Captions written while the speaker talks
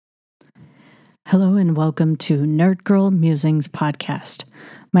Hello and welcome to Nerd Girl Musings podcast.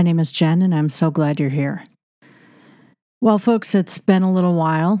 My name is Jen and I'm so glad you're here. Well, folks, it's been a little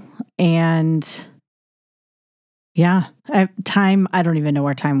while and I don't even know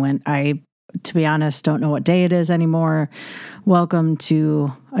where time went. To be honest, don't know what day it is anymore. Welcome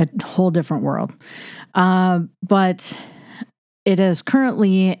to a whole different world. But it is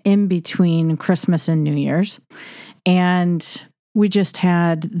currently in between Christmas and New Year's. And we just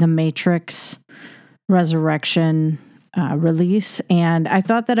had The Matrix Resurrection release. And I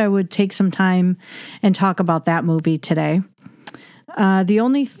thought that I would take some time and talk about that movie today. The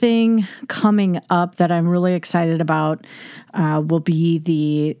only thing coming up that I'm really excited about will be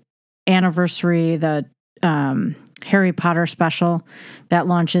the anniversary, the Harry Potter special that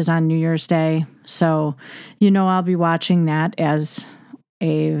launches on New Year's Day. So, I'll be watching that as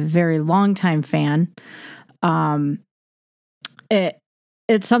a very longtime fan.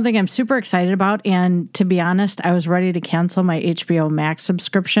 It's something I'm super excited about. And to be honest, I was ready to cancel my HBO Max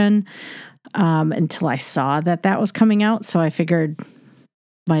subscription until I saw that was coming out. So I figured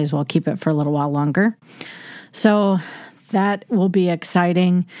might as well keep it for a little while longer. So that will be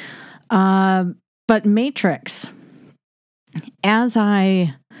exciting. But Matrix, as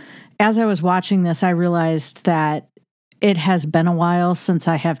I was watching this, I realized that it has been a while since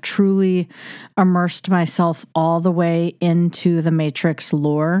I have truly immersed myself all the way into the Matrix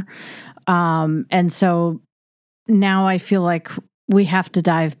lore. And so now I feel like we have to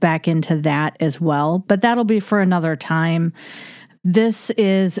dive back into that as well, but that'll be for another time. This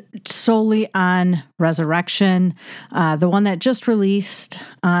is solely on Resurrection, the one that just released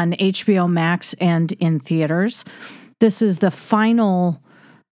on HBO Max and in theaters. This is the final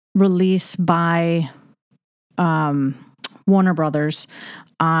release by Warner Brothers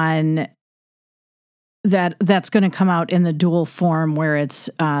on that's going to come out in the dual form where it's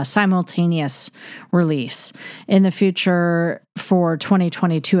simultaneous release. In the future for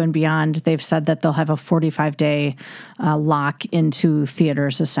 2022 and beyond, they've said that they'll have a 45-day lock into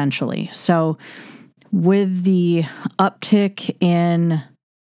theaters essentially. So with the uptick in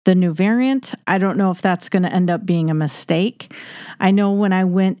the new variant, I don't know if that's going to end up being a mistake. I know when I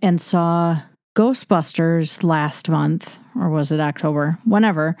went and saw Ghostbusters last month, or was it October?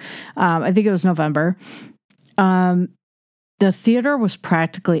 Whenever. I think it was November. The theater was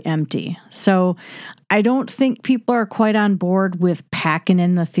practically empty. So I don't think people are quite on board with packing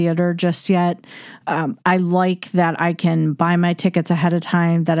in the theater just yet. I like that I can buy my tickets ahead of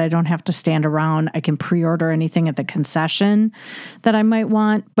time, that I don't have to stand around. I can pre-order anything at the concession that I might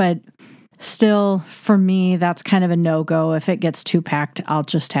want, but still, for me, that's kind of a no-go. If it gets too packed, I'll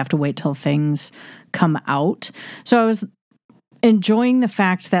just have to wait till things come out. So I was enjoying the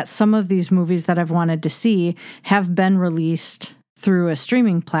fact that some of these movies that I've wanted to see have been released through a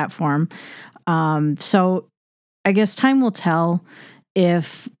streaming platform. So I guess time will tell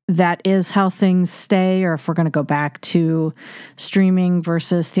if that is how things stay or if we're going to go back to streaming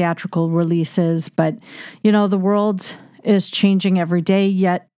versus theatrical releases. But, the world is changing every day,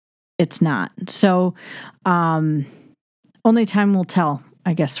 yet it's not. So only time will tell,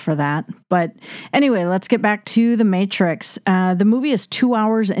 I guess, for that. But anyway, let's get back to The Matrix. The movie is 2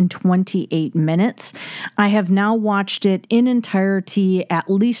 hours and 28 minutes. I have now watched it in entirety at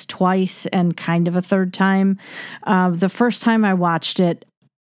least twice and kind of a third time. The first time I watched it,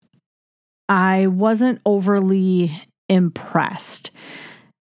 I wasn't overly impressed.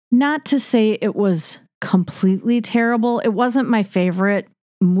 Not to say it was completely terrible. It wasn't my favorite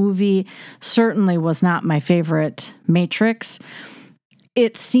movie, certainly was not my favorite Matrix.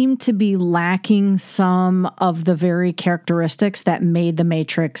 It seemed to be lacking some of the very characteristics that made The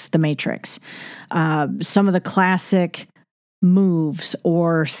Matrix the Matrix. Some of the classic moves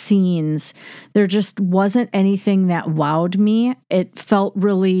or scenes, there just wasn't anything that wowed me. It felt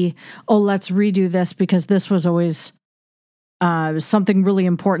really, let's redo this because this was always something really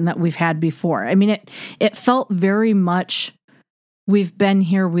important that we've had before. I mean, it felt very much, we've been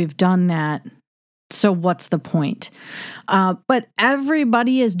here, we've done that. So what's the point? But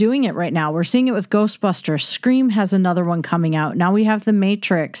everybody is doing it right now. We're seeing it with Ghostbusters. Scream has another one coming out. Now we have The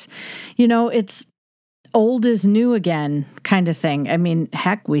Matrix. It's old is new again kind of thing. I mean,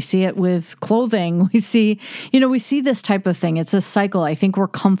 heck, we see it with clothing. We see this type of thing. It's a cycle. I think we're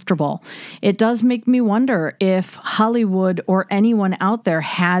comfortable. It does make me wonder if Hollywood or anyone out there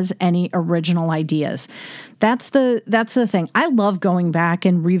has any original ideas. That's the thing. I love going back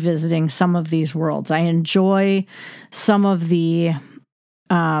and revisiting some of these worlds. I enjoy some of the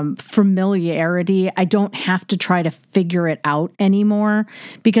familiarity. I don't have to try to figure it out anymore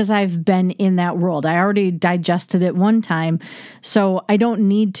because I've been in that world. I already digested it one time, so I don't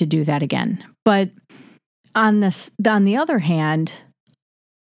need to do that again. But on the other hand,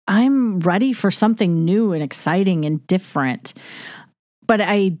 I'm ready for something new and exciting and different, but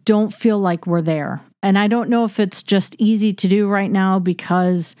I don't feel like we're there. And I don't know if it's just easy to do right now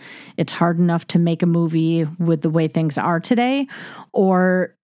because it's hard enough to make a movie with the way things are today,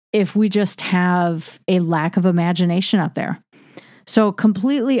 or if we just have a lack of imagination out there. So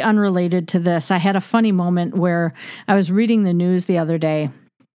completely unrelated to this, I had a funny moment where I was reading the news the other day,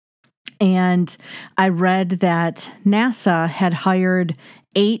 and I read that NASA had hired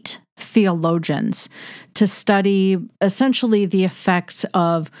 8 theologians to study essentially the effects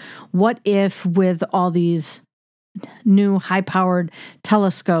of what if, with all these new high-powered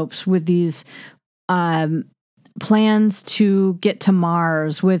telescopes, with these plans to get to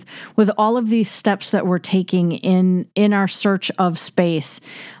Mars, with all of these steps that we're taking in our search of space,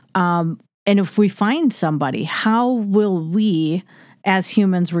 and if we find somebody, how will we as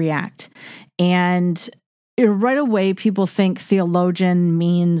humans react? And right away, people think theologian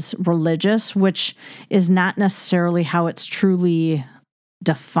means religious, which is not necessarily how it's truly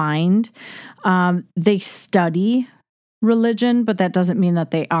defined. They study religion, but that doesn't mean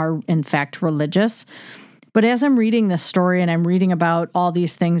that they are, in fact, religious. But as I'm reading this story and I'm reading about all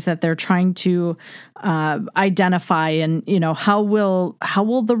these things that they're trying to identify, and how will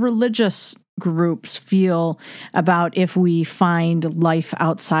the religious groups feel about if we find life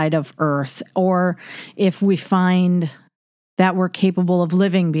outside of Earth, or if we find that we're capable of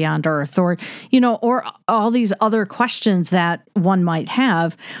living beyond Earth, or all these other questions that one might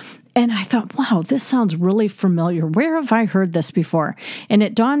have. And I thought, wow, this sounds really familiar. Where have I heard this before? And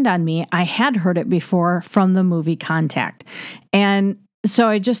it dawned on me, I had heard it before from the movie Contact. And so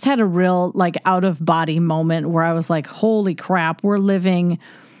I just had a real out of body moment where I was like, holy crap, we're living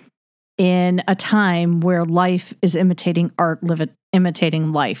in a time where life is imitating art,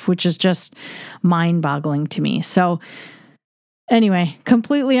 imitating life, which is just mind-boggling to me. So anyway,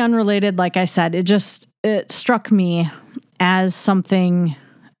 completely unrelated, like I said, it struck me as something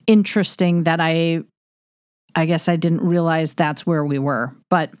interesting that I guess I didn't realize that's where we were.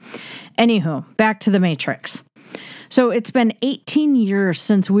 But anywho, back to The Matrix. So it's been 18 years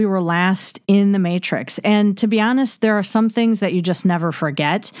since we were last in The Matrix. And to be honest, there are some things that you just never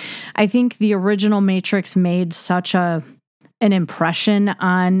forget. I think the original Matrix made such an impression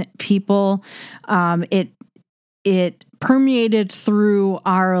on people. It permeated through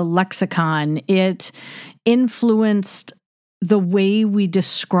our lexicon. It influenced the way we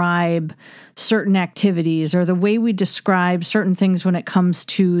describe certain activities, or the way we describe certain things when it comes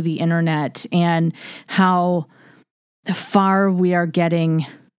to the internet, and how far we are getting,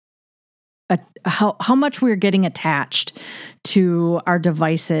 how much we are getting attached to our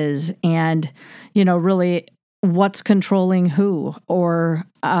devices, and really what's controlling who, or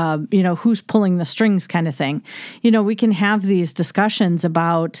who's pulling the strings, kind of thing. We can have these discussions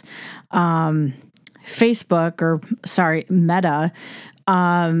about Meta,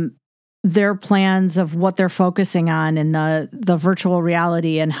 their plans of what they're focusing on in the virtual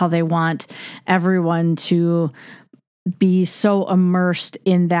reality, and how they want everyone to be so immersed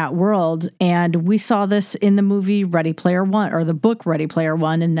in that world. And we saw this in the movie Ready Player One, or the book Ready Player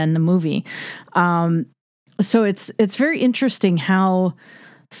One, and then the movie. So it's very interesting how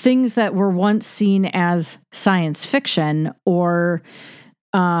things that were once seen as science fiction or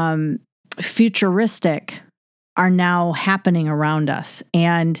futuristic are now happening around us.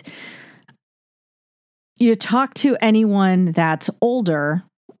 And you talk to anyone that's older,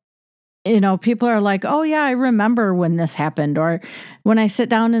 people are like, oh yeah, I remember when this happened. Or when I sit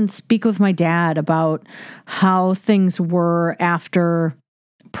down and speak with my dad about how things were after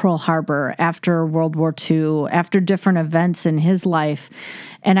Pearl Harbor, after World War II, after different events in his life,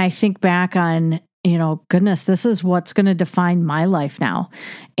 and I think back on, goodness, this is what's going to define my life now.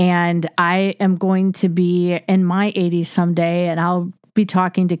 And I am going to be in my 80s someday, and I'll be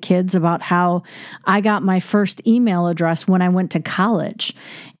talking to kids about how I got my first email address when I went to college,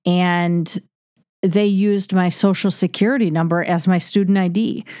 and they used my social security number as my student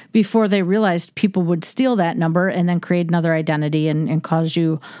ID before they realized people would steal that number and then create another identity and cause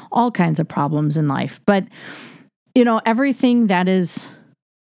you all kinds of problems in life. But, everything that is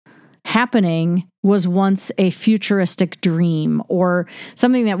happening was once a futuristic dream, or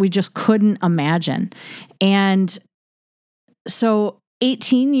something that we just couldn't imagine. And so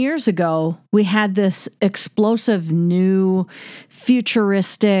 18 years ago, we had this explosive new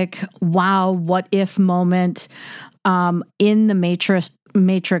futuristic, wow, what if moment in the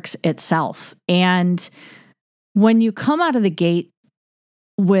Matrix itself. And when you come out of the gate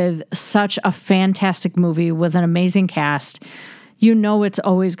with such a fantastic movie with an amazing cast, you know it's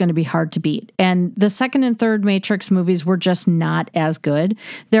always going to be hard to beat. And the second and third Matrix movies were just not as good.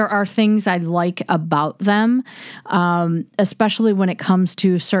 There are things I like about them, especially when it comes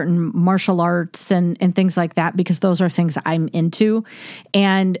to certain martial arts and things like that, because those are things I'm into.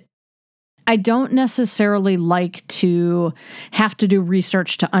 And I don't necessarily like to have to do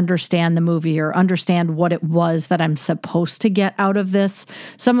research to understand the movie or understand what it was that I'm supposed to get out of this.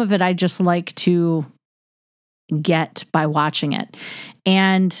 Some of it I just like to get by watching it.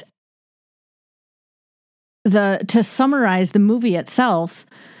 And to summarize, the movie itself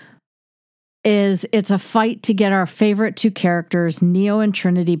it's a fight to get our favorite two characters, Neo and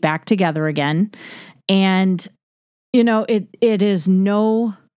Trinity, back together again. And it is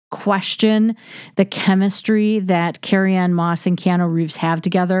no question the chemistry that Carrie-Anne Moss and Keanu Reeves have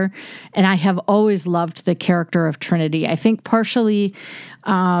together. And I have always loved the character of Trinity. I think partially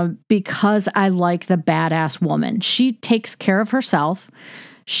because I like the badass woman. She takes care of herself.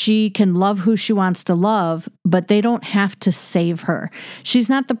 She can love who she wants to love, but they don't have to save her. She's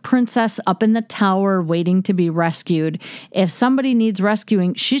not the princess up in the tower waiting to be rescued. If somebody needs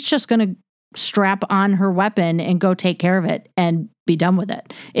rescuing, she's just going to strap on her weapon and go take care of it and be done with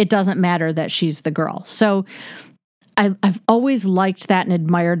it. It doesn't matter that she's the girl. So I've always liked that and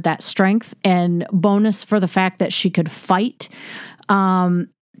admired that strength, and bonus for the fact that she could fight. When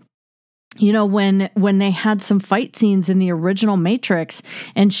they had some fight scenes in the original Matrix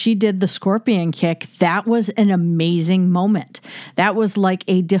and she did the scorpion kick, that was an amazing moment. That was like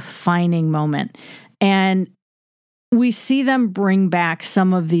a defining moment. And we see them bring back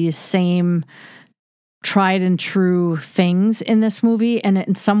some of these same tried and true things in this movie. And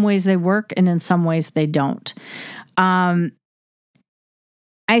in some ways they work and in some ways they don't. I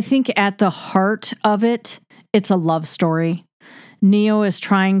think at the heart of it, it's a love story. Neo is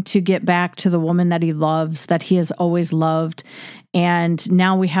trying to get back to the woman that he loves, that he has always loved. And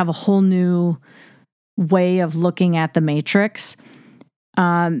now we have a whole new way of looking at the Matrix.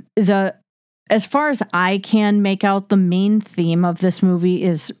 As far as I can make out, the main theme of this movie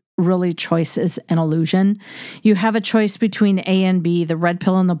is really choices and illusion. You have a choice between A and B, the red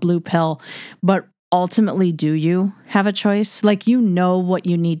pill and the blue pill, but ultimately, do you have a choice? Like, you know what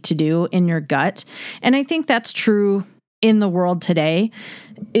you need to do in your gut. And I think that's true in the world today.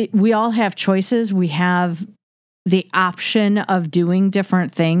 We all have choices. We have the option of doing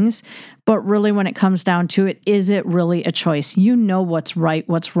different things. But really, when it comes down to it, is it really a choice? You know what's right,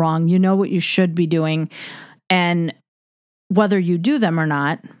 what's wrong. You know what you should be doing. And whether you do them or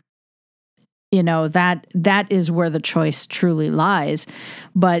not, that is where the choice truly lies.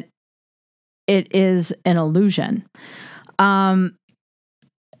 But it is an illusion.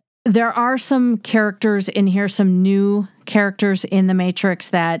 There are some characters in here, some new characters in the Matrix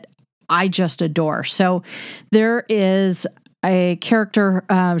that I just adore. So there is a character,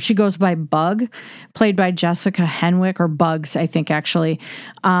 she goes by Bug, played by Jessica Henwick, or Bugs, I think, actually.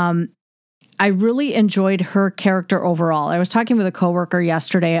 I really enjoyed her character overall. I was talking with a coworker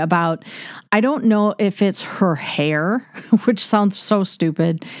yesterday about, I don't know if it's her hair, which sounds so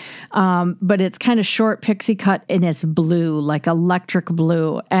stupid, but it's kind of short pixie cut and it's blue, like electric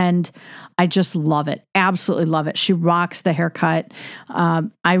blue. And I just love it. Absolutely love it. She rocks the haircut.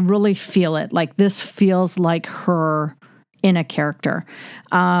 I really feel it. Like, this feels like her in a character.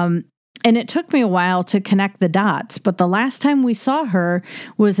 And it took me a while to connect the dots, but the last time we saw her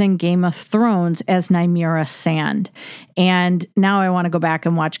was in Game of Thrones as Nymeria Sand. And now I want to go back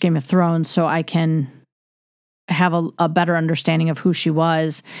and watch Game of Thrones so I can have a better understanding of who she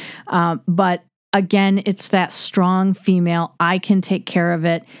was. But again, it's that strong female. I can take care of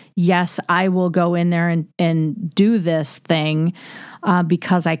it. Yes, I will go in there and do this thing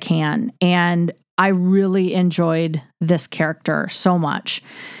because I can. And I really enjoyed this character so much.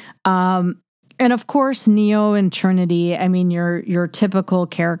 And of course, Neo and Trinity, I mean, your typical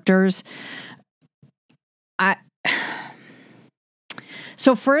characters.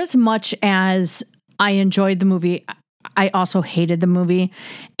 So for as much as I enjoyed the movie, I also hated the movie.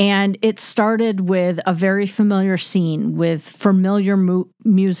 And it started with a very familiar scene with familiar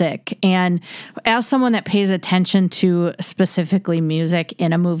music. And as someone that pays attention to specifically music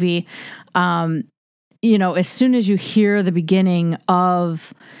in a movie, as soon as you hear the beginning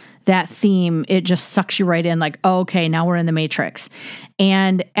of that theme, it just sucks you right in, like, oh, okay, now we're in the Matrix.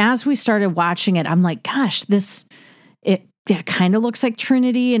 And as we started watching it, I'm like, gosh, it kind of looks like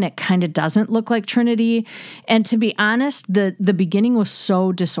Trinity and it kind of doesn't look like Trinity. And to be honest, the beginning was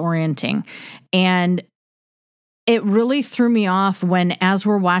so disorienting. And it really threw me off when, as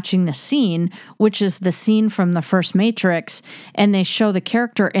we're watching the scene, which is the scene from the first Matrix, and they show the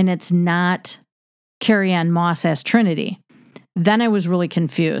character and it's not Carrie-Anne Moss as Trinity. Then I was really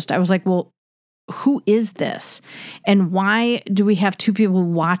confused. I was like, well, who is this? And why do we have two people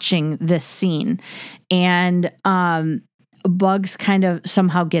watching this scene? And Bugs kind of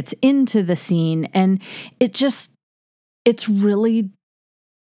somehow gets into the scene, and it's really,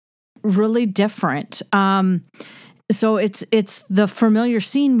 really different. So it's the familiar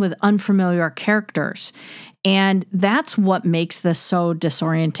scene with unfamiliar characters. And that's what makes this so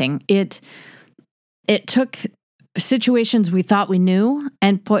disorienting. It took situations we thought we knew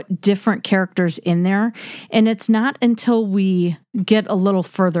and put different characters in there. And it's not until we get a little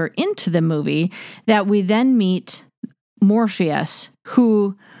further into the movie that we then meet Morpheus,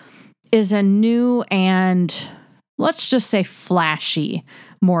 who is a new and, let's just say, flashy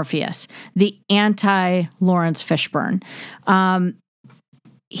Morpheus, the anti-Lawrence Fishburne.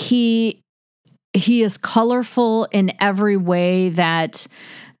 He is colorful in every way that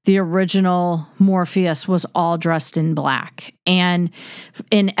the original Morpheus was all dressed in black, and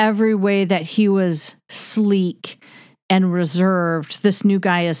in every way that he was sleek and reserved, this new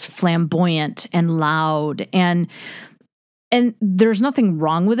guy is flamboyant and loud, and there's nothing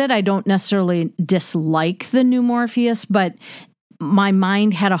wrong with it. I don't necessarily dislike the new Morpheus, but my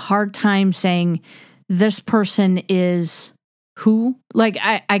mind had a hard time saying this person is who. Like,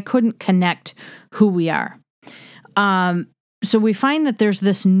 I couldn't connect who we are. So we find that there's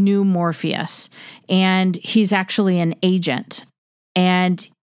this new Morpheus, and he's actually an agent. And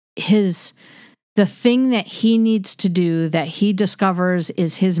the thing that he needs to do, that he discovers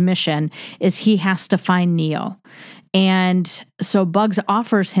is his mission, is he has to find Neo. And so Bugs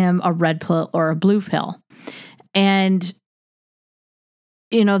offers him a red pill or a blue pill. And,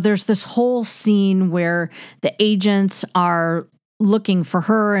 you know, there's this whole scene where the agents are looking for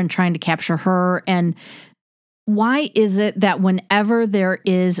her and trying to capture her. And why is it that whenever there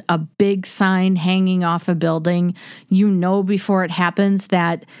is a big sign hanging off a building, you know before it happens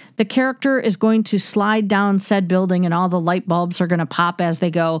that the character is going to slide down said building and all the light bulbs are going to pop as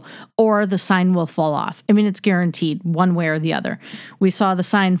they go, or the sign will fall off? I mean, it's guaranteed one way or the other. We saw the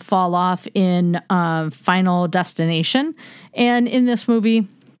sign fall off in Final Destination, and in this movie,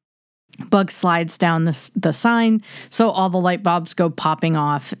 Bugs slides down the sign, so all the light bulbs go popping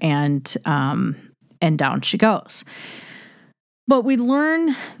off, and down she goes. But we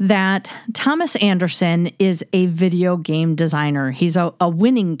learn that Thomas Anderson is a video game designer. He's a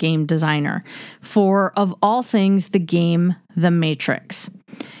winning game designer for, of all things, the game The Matrix.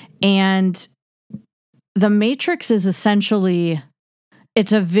 And The Matrix is essentially,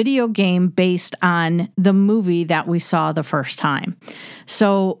 it's a video game based on the movie that we saw the first time.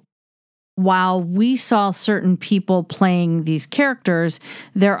 So while we saw certain people playing these characters,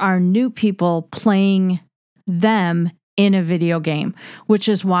 there are new people playing them in a video game, which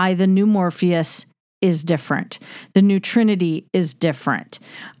is why the new Morpheus is different. The new Trinity is different.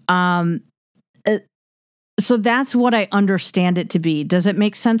 So that's what I understand it to be. Does it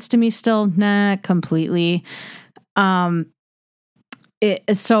make sense to me still? Nah, completely. So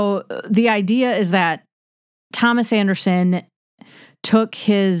the idea is that Thomas Anderson took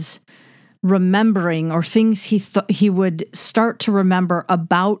his remembering, or things he would start to remember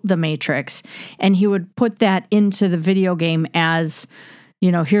about the Matrix, and he would put that into the video game as,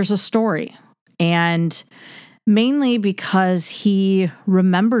 you know, here's a story. And mainly because he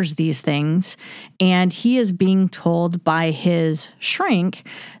remembers these things, and he is being told by his shrink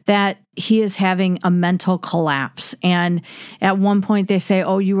that he is having a mental collapse. And at one point they say,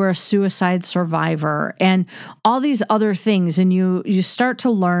 oh, you were a suicide survivor, and all these other things. And you start to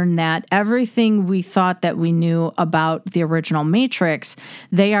learn that everything we thought that we knew about the original Matrix,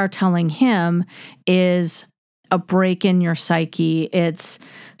 they are telling him is a break in your psyche. It's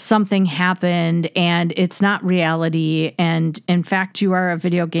something happened and it's not reality. And in fact, you are a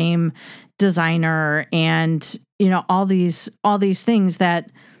video game designer, and, you know, all these things that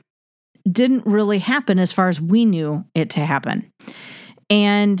didn't really happen as far as we knew it to happen.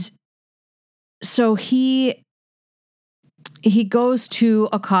 And so he goes to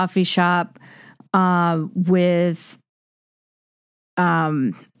a coffee shop with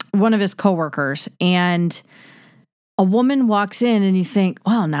one of his coworkers, and a woman walks in, and you think,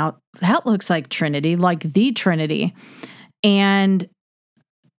 wow, now that looks like Trinity, like the Trinity. And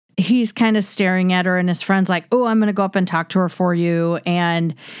he's kind of staring at her, and his friend's like, oh, I'm going to go up and talk to her for you,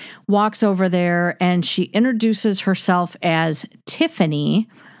 and walks over there, and she introduces herself as Tiffany,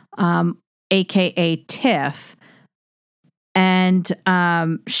 aka Tiff, And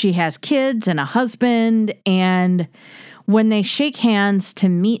she has kids and a husband. And when they shake hands to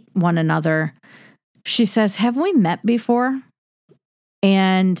meet one another, she says, "Have we met before?"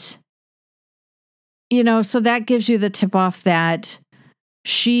 And, so that gives you the tip off that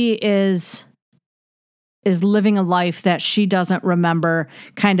she is living a life that she doesn't remember,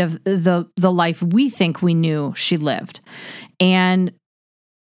 kind of the life we think we knew she lived. And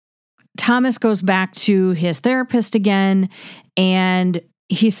Thomas goes back to his therapist again, and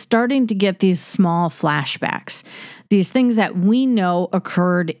he's starting to get these small flashbacks, these things that we know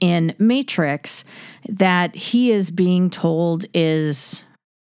occurred in Matrix that he is being told is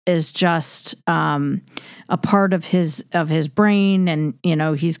just a part of his brain, and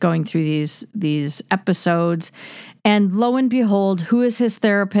he's going through these episodes, and lo and behold, who is his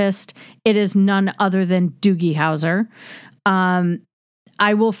therapist? It is none other than Doogie Howser.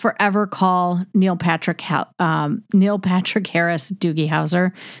 I will forever call Neil Patrick Harris Doogie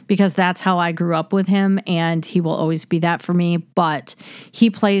Howser, because that's how I grew up with him, and he will always be that for me. But he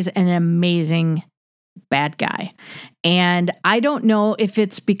plays an amazing bad guy. And I don't know if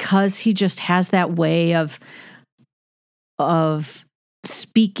it's because he just has that way of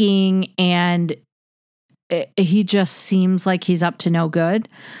speaking, and he just seems like he's up to no good.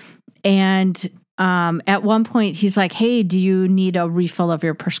 And at one point he's like, "Hey, do you need a refill of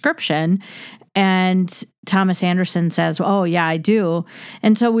your prescription?" And Thomas Anderson says, "Oh yeah, I do."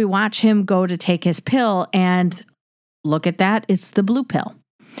 And so we watch him go to take his pill, and look at that, it's the blue pill.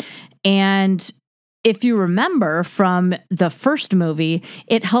 And if you remember from the first movie,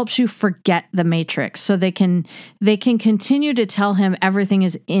 it helps you forget the Matrix. So they can continue to tell him everything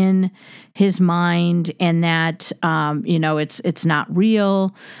is in his mind, and that it's not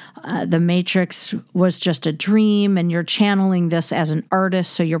real. The Matrix was just a dream, and you're channeling this as an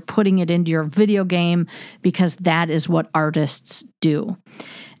artist, so you're putting it into your video game because that is what artists do.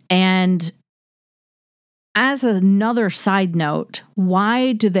 And as another side note,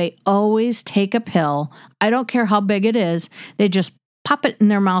 why do they always take a pill? I don't care how big it is. They just pop it in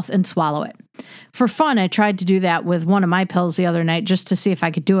their mouth and swallow it. For fun, I tried to do that with one of my pills the other night just to see if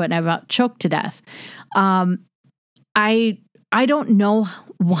I could do it, and I about choked to death. I don't know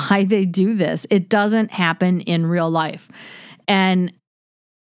why they do this. It doesn't happen in real life. And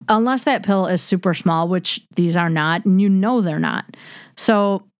unless that pill is super small, which these are not, and they're not.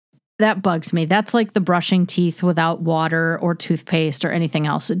 So that bugs me. That's like the brushing teeth without water or toothpaste or anything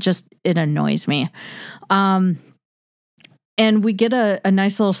else. It annoys me. And we get a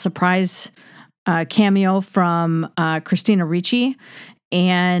nice little surprise cameo from Christina Ricci.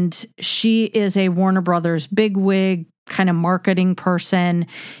 And she is a Warner Brothers bigwig kind of marketing person.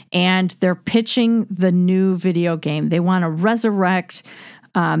 And they're pitching the new video game. They want to resurrect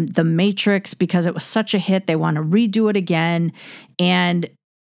The Matrix because it was such a hit. They want to redo it again. And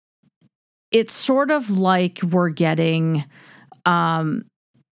it's sort of like we're getting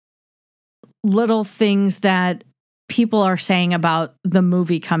little things that people are saying about the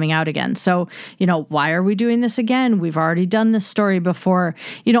movie coming out again. So, why are we doing this again? We've already done this story before.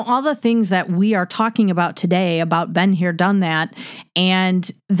 All the things that we are talking about today about been here, done that.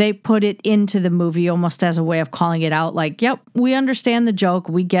 And they put it into the movie almost as a way of calling it out. Like, yep, we understand the joke.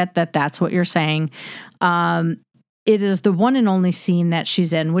 We get that that's what you're saying. It is the one and only scene that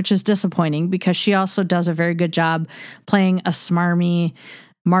she's in, which is disappointing because she also does a very good job playing a smarmy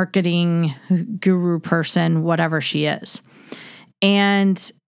marketing guru person, whatever she is.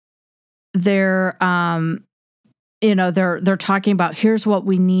 And they're talking about, here's what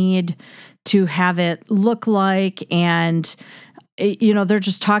we need to have it look like. And they're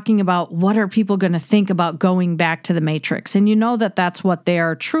just talking about what are people going to think about going back to the Matrix. And that's what they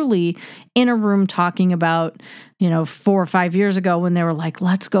are truly in a room talking about, 4 or 5 years ago when they were like,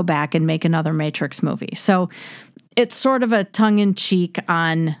 let's go back and make another Matrix movie. So it's sort of a tongue-in-cheek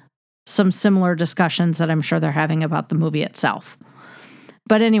on some similar discussions that I'm sure they're having about the movie itself.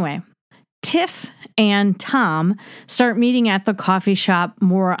 But anyway, Tiff and Tom start meeting at the coffee shop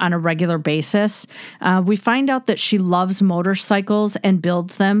more on a regular basis. We find out that she loves motorcycles and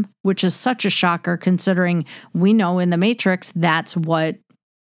builds them, which is such a shocker considering we know in The Matrix that's what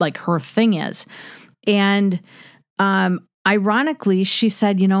her thing is. And ironically, she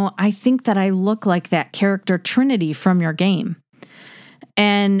said, I think that I look like that character Trinity from your game.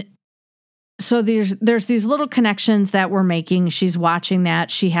 And so there's these little connections that we're making. She's watching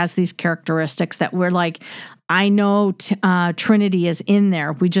that. She has these characteristics that we're like, I know Trinity is in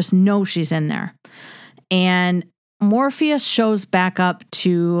there. We just know she's in there. And Morpheus shows back up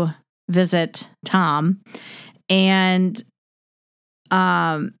to visit Tom. And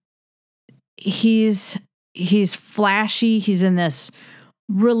he's he's flashy. He's in this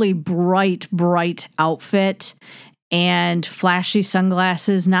really bright outfit and flashy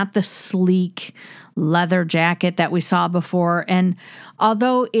sunglasses, not the sleek leather jacket that we saw before. And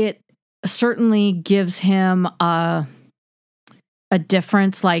although it certainly gives him a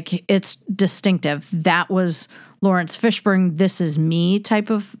difference, like it's distinctive. That was Lawrence Fishburne, This Is Me type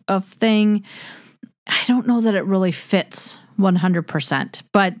of thing. I don't know that it really fits 100%,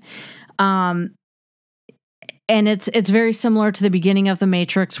 but and it's very similar to the beginning of The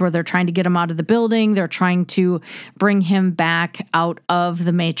Matrix, where they're trying to get him out of the building. They're trying to bring him back out of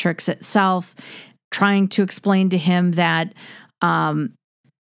the Matrix itself, trying to explain to him that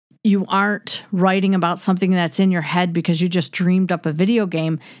you aren't writing about something that's in your head because you just dreamed up a video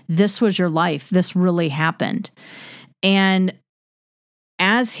game. This was your life. This really happened. And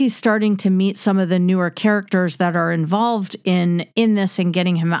as he's starting to meet some of the newer characters that are involved in this and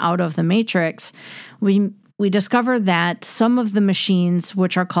getting him out of the Matrix, we discover that some of the machines,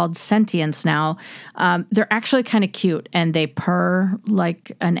 which are called sentients now, they're actually kind of cute and they purr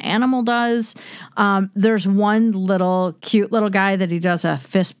like an animal does. There's one cute little guy that he does a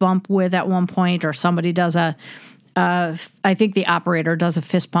fist bump with at one point, or somebody does I think the operator does a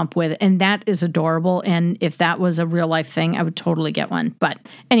fist bump with, and that is adorable. And if that was a real life thing, I would totally get one. But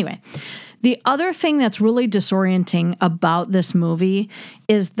anyway, the other thing that's really disorienting about this movie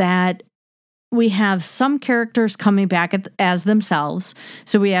is that we have some characters coming back as themselves.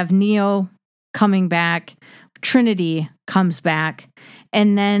 So we have Neo coming back, Trinity comes back,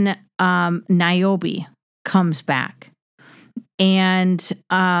 and then Niobe comes back. And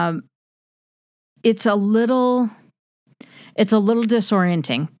it's a little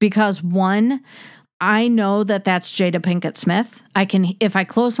disorienting because, one, I know that that's Jada Pinkett Smith. If I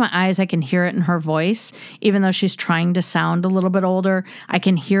close my eyes, I can hear it in her voice, even though she's trying to sound a little bit older. I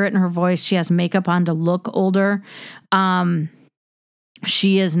can hear it in her voice. She has makeup on to look older.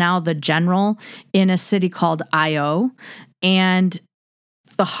 She is now the general in a city called Io. And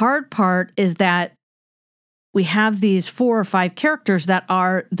the hard part is that we have these 4 or 5 characters that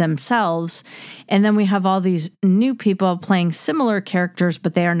are themselves, and then we have all these new people playing similar characters,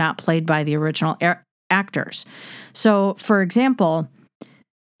 but they are not played by the original actors. So, for example,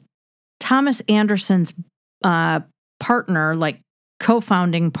 Thomas Anderson's partner, like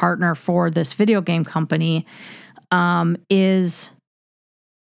co-founding partner for this video game company, is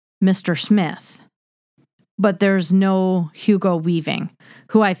Mr. Smith. But there's no Hugo Weaving,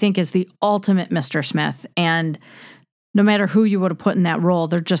 who I think is the ultimate Mr. Smith. And no matter who you would have put in that role,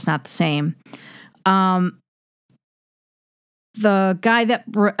 they're just not the same. The guy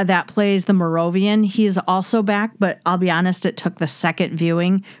that plays the Moravian, he's also back, but I'll be honest, it took the second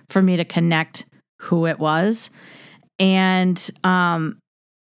viewing for me to connect who it was. And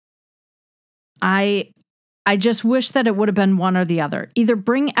I just wish that it would have been one or the other. Either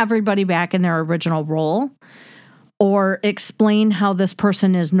bring everybody back in their original role or explain how this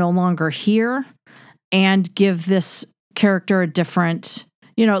person is no longer here and give this character a different,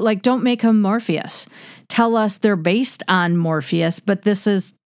 like, don't make him Morpheus. Tell us they're based on Morpheus, but this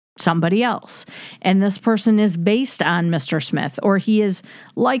is somebody else. And this person is based on Mr. Smith, or he is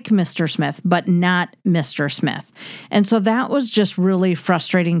like Mr. Smith, but not Mr. Smith. And so that was just really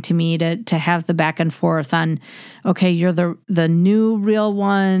frustrating to me to have the back and forth on, okay, you're the new real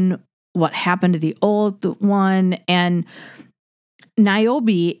one. What happened to the old one? And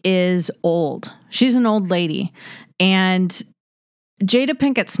Niobe is old. She's an old lady. And Jada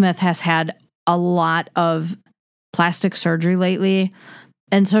Pinkett Smith has had a lot of plastic surgery lately.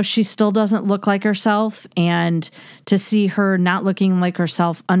 And so she still doesn't look like herself. And to see her not looking like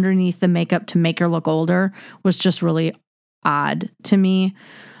herself underneath the makeup to make her look older was just really odd to me.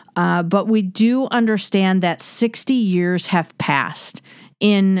 But we do understand that 60 years have passed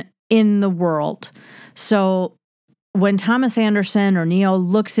in the world. So when Thomas Anderson or Neo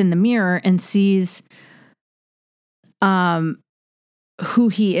looks in the mirror and sees who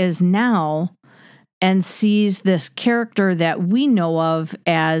he is now, and sees this character that we know of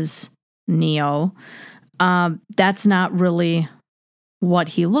as Neo, that's not really what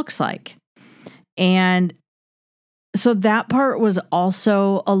he looks like. And so that part was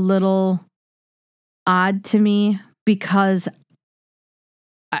also a little odd to me because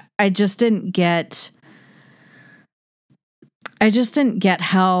I just didn't get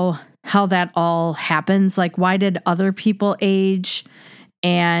how that all happens. Like, why did other people age?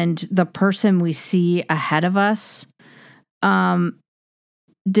 And the person we see ahead of us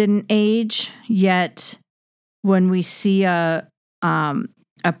didn't age, yet when we see a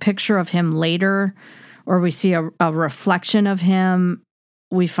picture of him later, or we see a reflection of him,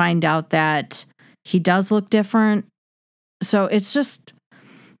 we find out that He does look different. So it's just,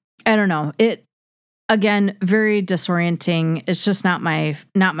 I don't know. It, again, very disorienting. It's just not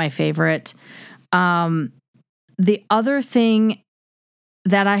my favorite. The other thing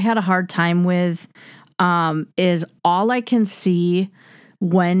that I had a hard time with is all I can see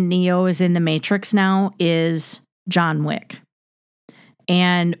when Neo is in the Matrix now is John Wick.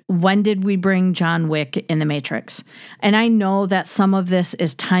 And when did we bring John Wick in the Matrix? And I know that some of this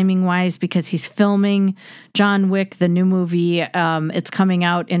is timing wise because he's filming John Wick, the new movie. It's coming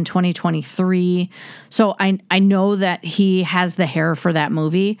out in 2023. So I know that he has the hair for that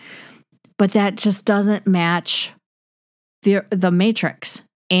movie, but that just doesn't match the Matrix.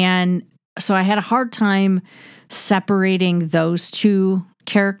 And so I had a hard time separating those two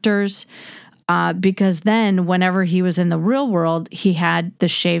characters. Because then whenever he was in the real world, he had the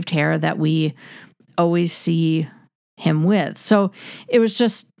shaved hair that we always see him with. So it was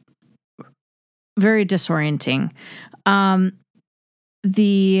just very disorienting.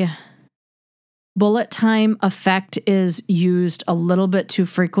 The bullet time effect is used a little bit too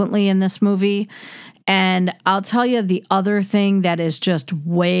frequently in this movie. And I'll tell you the other thing that is just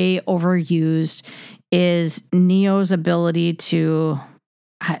way overused is Neo's ability to...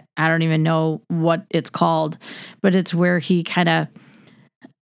 I don't even know what it's called, but it's where he kind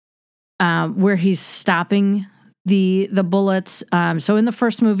of, where he's stopping the bullets. So in the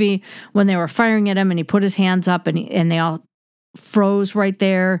first movie, when they were firing at him and he put his hands up and they all froze right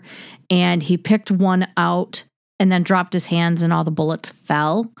there and he picked one out and then dropped his hands and all the bullets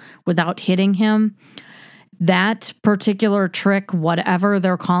fell without hitting him. That particular trick, whatever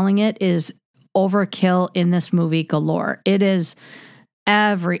they're calling it, is overkill in this movie galore. It is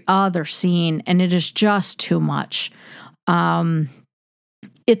every other scene, and it is just too much.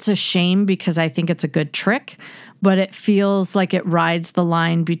 It's a shame because I think it's a good trick, but it feels like it rides the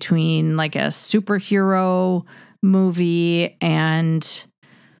line between like a superhero movie and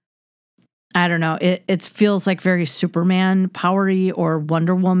I don't know. It feels like very Superman powery or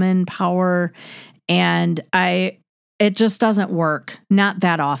Wonder Woman power, and it just doesn't work. Not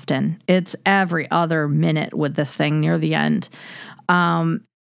that often. It's every other minute with this thing near the end.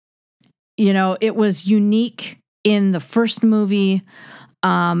 It was unique in the first movie,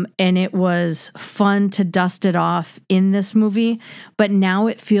 and it was fun to dust it off in this movie, but now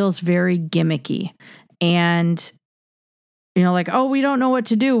it feels very gimmicky. And, like, oh, we don't know what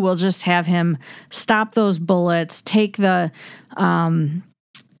to do. We'll just have him stop those bullets, take the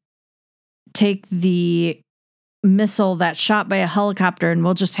missile that's shot by a helicopter, and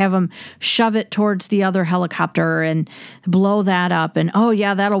we'll just have him shove it towards the other helicopter and blow that up. And, oh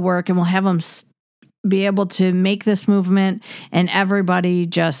yeah, that'll work. And we'll have him be able to make this movement and everybody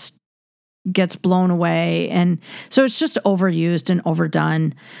just gets blown away. And so it's just overused and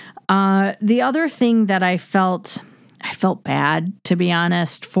overdone. The other thing that I felt bad, to be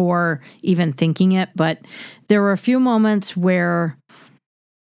honest, for even thinking it, but there were a few moments where,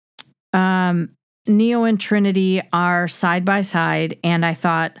 Neo and Trinity are side by side, and I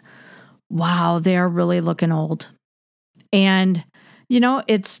thought, wow, they're really looking old. And,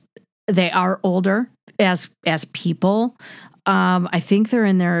 they are older as people. I think they're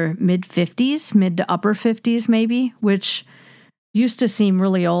in their mid to upper 50s maybe, which used to seem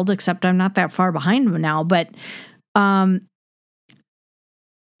really old, except I'm not that far behind them now. But, so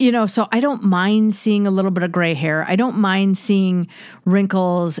I don't mind seeing a little bit of gray hair. I don't mind seeing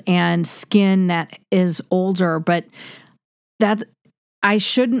wrinkles and skin that is older, but that I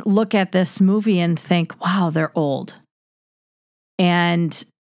shouldn't look at this movie and think, wow, they're old. And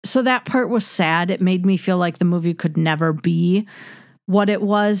so that part was sad. It made me feel like the movie could never be what it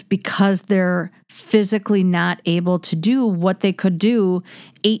was because they're physically not able to do what they could do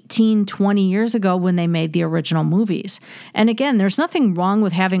 18, 20 years ago when they made the original movies. And again, there's nothing wrong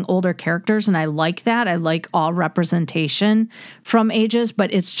with having older characters, and I like that. I like all representation from ages,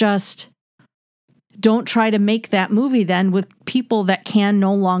 but it's just, don't try to make that movie then with people that can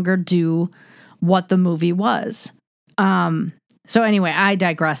no longer do what the movie was. So anyway, I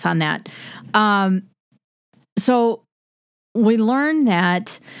digress on that. So we learn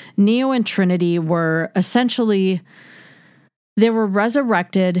that Neo and Trinity were essentially, they were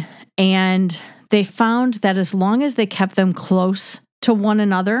resurrected, and they found that as long as they kept them close to one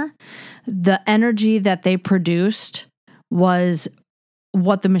another, the energy that they produced was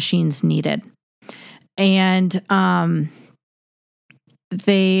what the machines needed. And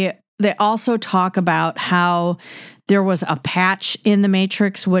they also talk about how there was a patch in the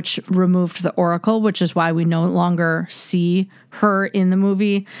Matrix which removed the Oracle, which is why we no longer see her in the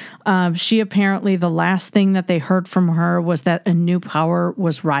movie. She apparently, the last thing that they heard from her was that a new power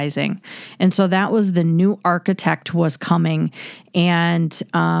was rising. And so that was the new architect was coming. And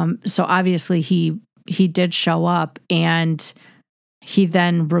so obviously he did show up, and he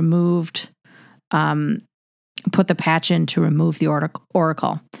then removed, put the patch in to remove the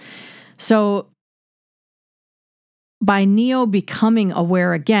Oracle. So by Neo becoming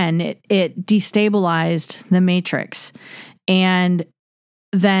aware again, it destabilized the Matrix. And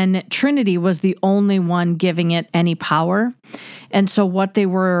then Trinity was the only one giving it any power. And so what they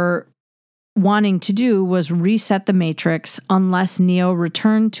were wanting to do was reset the Matrix unless Neo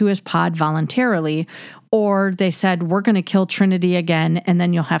returned to his pod voluntarily, or they said, we're going to kill Trinity again, and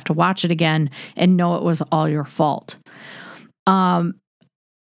then you'll have to watch it again and know it was all your fault.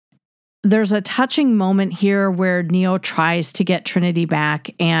 There's a touching moment here where Neo tries to get Trinity back,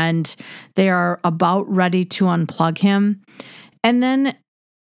 and they are about ready to unplug him. And then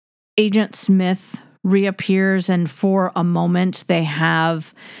Agent Smith reappears, and for a moment they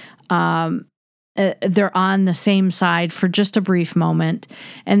have, they're on the same side for just a brief moment.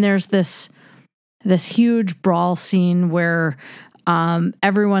 And there's this huge brawl scene where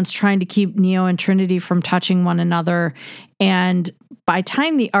everyone's trying to keep Neo and Trinity from touching one another. And by the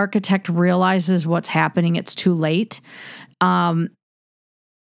time the architect realizes what's happening, it's too late. And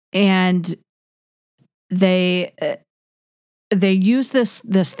they use this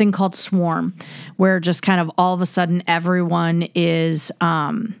thing called swarm, where just kind of all of a sudden everyone is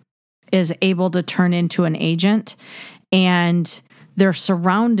able to turn into an agent, and they're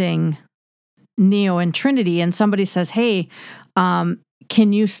surrounding Neo and Trinity, and somebody says, hey, can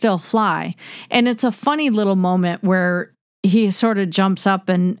you still fly? And it's a funny little moment where he sort of jumps up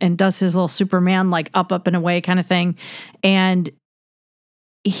and does his little Superman, like up and away kind of thing. And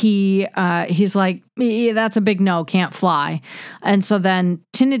he's like, yeah, that's a big no, can't fly. And so then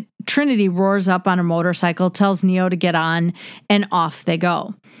Trinity roars up on her motorcycle, tells Neo to get on, and off they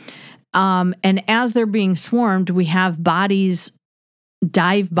go. And as they're being swarmed, we have bodies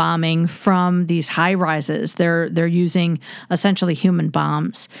dive bombing from these high rises. They're using essentially human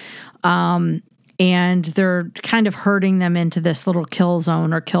bombs. And they're kind of herding them into this little kill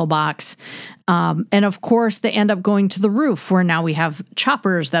zone or kill box. And of course, they end up going to the roof, where now we have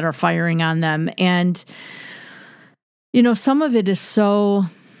choppers that are firing on them. And, you know, some of it is so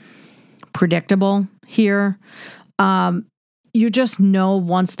predictable here. You just know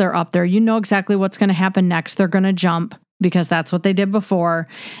once they're up there, you know exactly what's going to happen next. They're going to jump, because that's what they did before.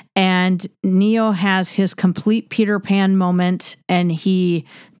 And Neo has his complete Peter Pan moment, and he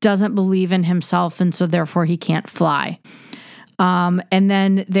doesn't believe in himself, and so therefore he can't fly. And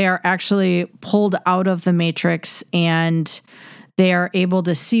then they're actually pulled out of the Matrix, and they are able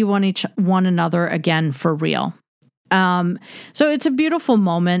to see one another again for real. So it's a beautiful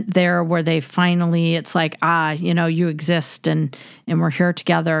moment there where they finally, it's like, you know, you exist, and we're here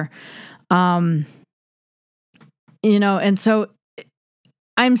together. You know, and so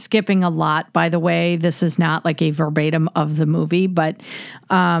I'm skipping a lot, by the way. This is not like a verbatim of the movie, but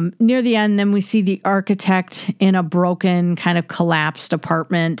near the end, then we see the architect in a broken, kind of collapsed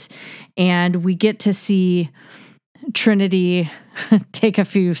apartment, and we get to see Trinity take a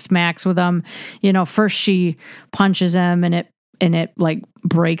few smacks with him. You know, first she punches him, and it like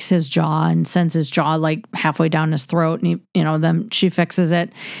breaks his jaw and sends his jaw like halfway down his throat. And then she fixes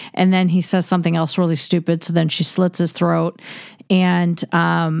it. And then he says something else really stupid. So then she slits his throat, and,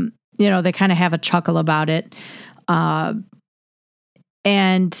 they kind of have a chuckle about it. And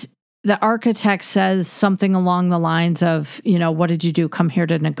the architect says something along the lines of, what did you do? Come here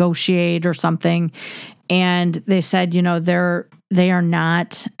to negotiate or something. And they said, they are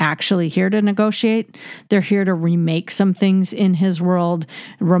not actually here to negotiate. They're here to remake some things in his world,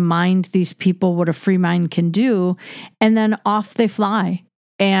 remind these people what a free mind can do, and then off they fly.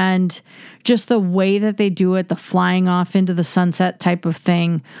 And just the way that they do it, the flying off into the sunset type of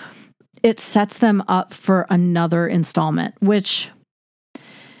thing, it sets them up for another installment, which,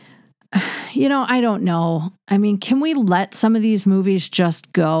 I don't know. I mean, can we let some of these movies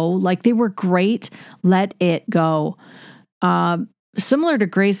just go? Like, they were great. Let it go. Similar to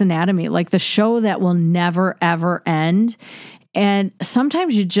Grey's Anatomy, like the show that will never, ever end. And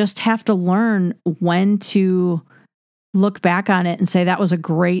sometimes you just have to learn when to look back on it and say, that was a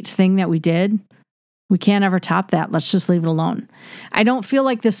great thing that we did, We can't ever top that. Let's just leave it alone. I don't feel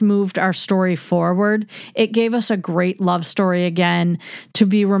like this moved our story forward. It gave us a great love story again, to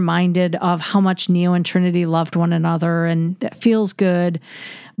be reminded of how much Neo and Trinity loved one another, and that feels good.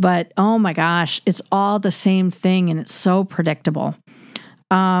 But oh my gosh, it's all the same thing, and it's so predictable.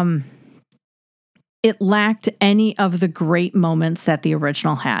 It lacked any of the great moments that the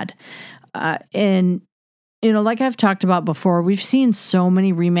original had. And like I've talked about before, we've seen so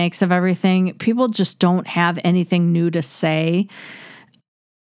many remakes of everything. People just don't have anything new to say.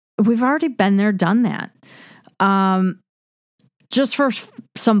 We've already been there, done that. Just for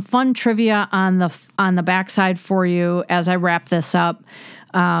some fun trivia on the backside for you as I wrap this up.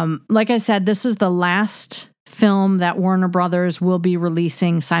 Like I said, this is the last film that Warner Brothers will be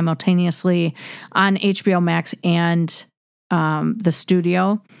releasing simultaneously on HBO Max and the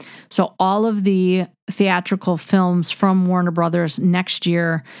studio. So all of the theatrical films from Warner Brothers next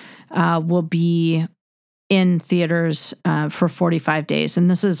year will be in theaters for 45 days. And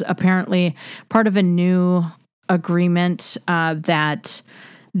this is apparently part of a new agreement that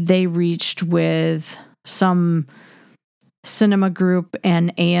they reached with some cinema group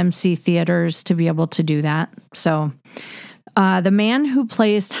and AMC theaters to be able to do that. So the man who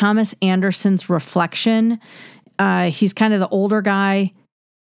plays Thomas Anderson's reflection, he's kind of the older guy.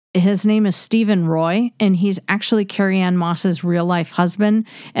 His name is Stephen Roy, and he's actually Carrie-Anne Moss's real-life husband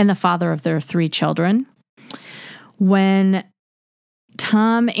and the father of their 3 children. When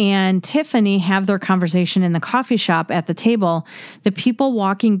Tom and Tiffany have their conversation in the coffee shop at the table, the people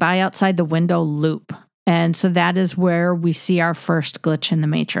walking by outside the window loop. And so that is where we see our first glitch in the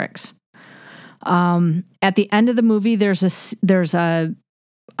Matrix. At the end of the movie, there's a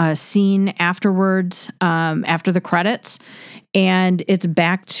scene afterwards, after the credits, and it's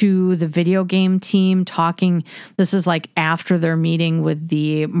back to the video game team talking. This is like after their meeting with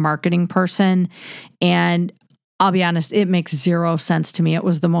the marketing person. And I'll be honest, it makes zero sense to me. It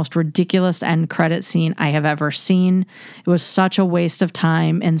was the most ridiculous end credit scene I have ever seen. It was such a waste of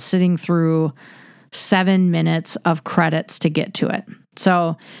time and sitting through 7 minutes of credits to get to it.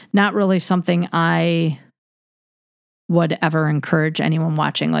 So not really something I would ever encourage anyone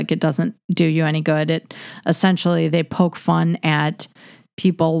watching. Like, it doesn't do you any good. It essentially, they poke fun at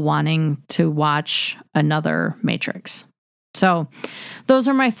people wanting to watch another Matrix. So those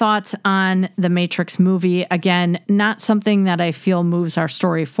are my thoughts on the Matrix movie. Again, not something that I feel moves our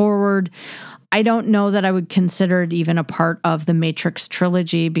story forward. I don't know that I would consider it even a part of the Matrix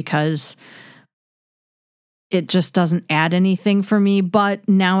trilogy because it just doesn't add anything for me. But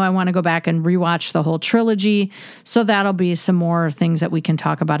now I want to go back and rewatch the whole trilogy. So that'll be some more things that we can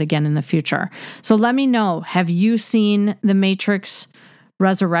talk about again in the future. So let me know, have you seen The Matrix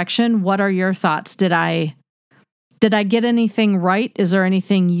Resurrection? What are your thoughts? Did I get anything right? Is there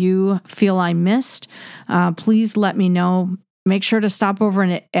anything you feel I missed? Please let me know. Make sure to stop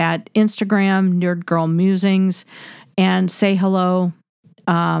over at Instagram, Nerd Girl Musings, and say hello.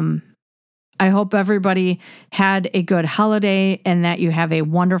 I hope everybody had a good holiday and that you have a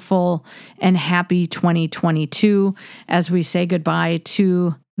wonderful and happy 2022 as we say goodbye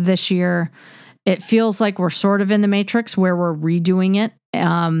to this year. It feels like we're sort of in the Matrix where we're redoing it.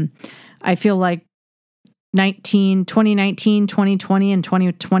 I feel like 2019, 2020, and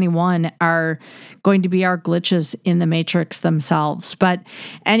 2021 are going to be our glitches in the Matrix themselves. But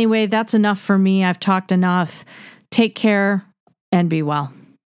anyway, that's enough for me. I've talked enough. Take care and be well.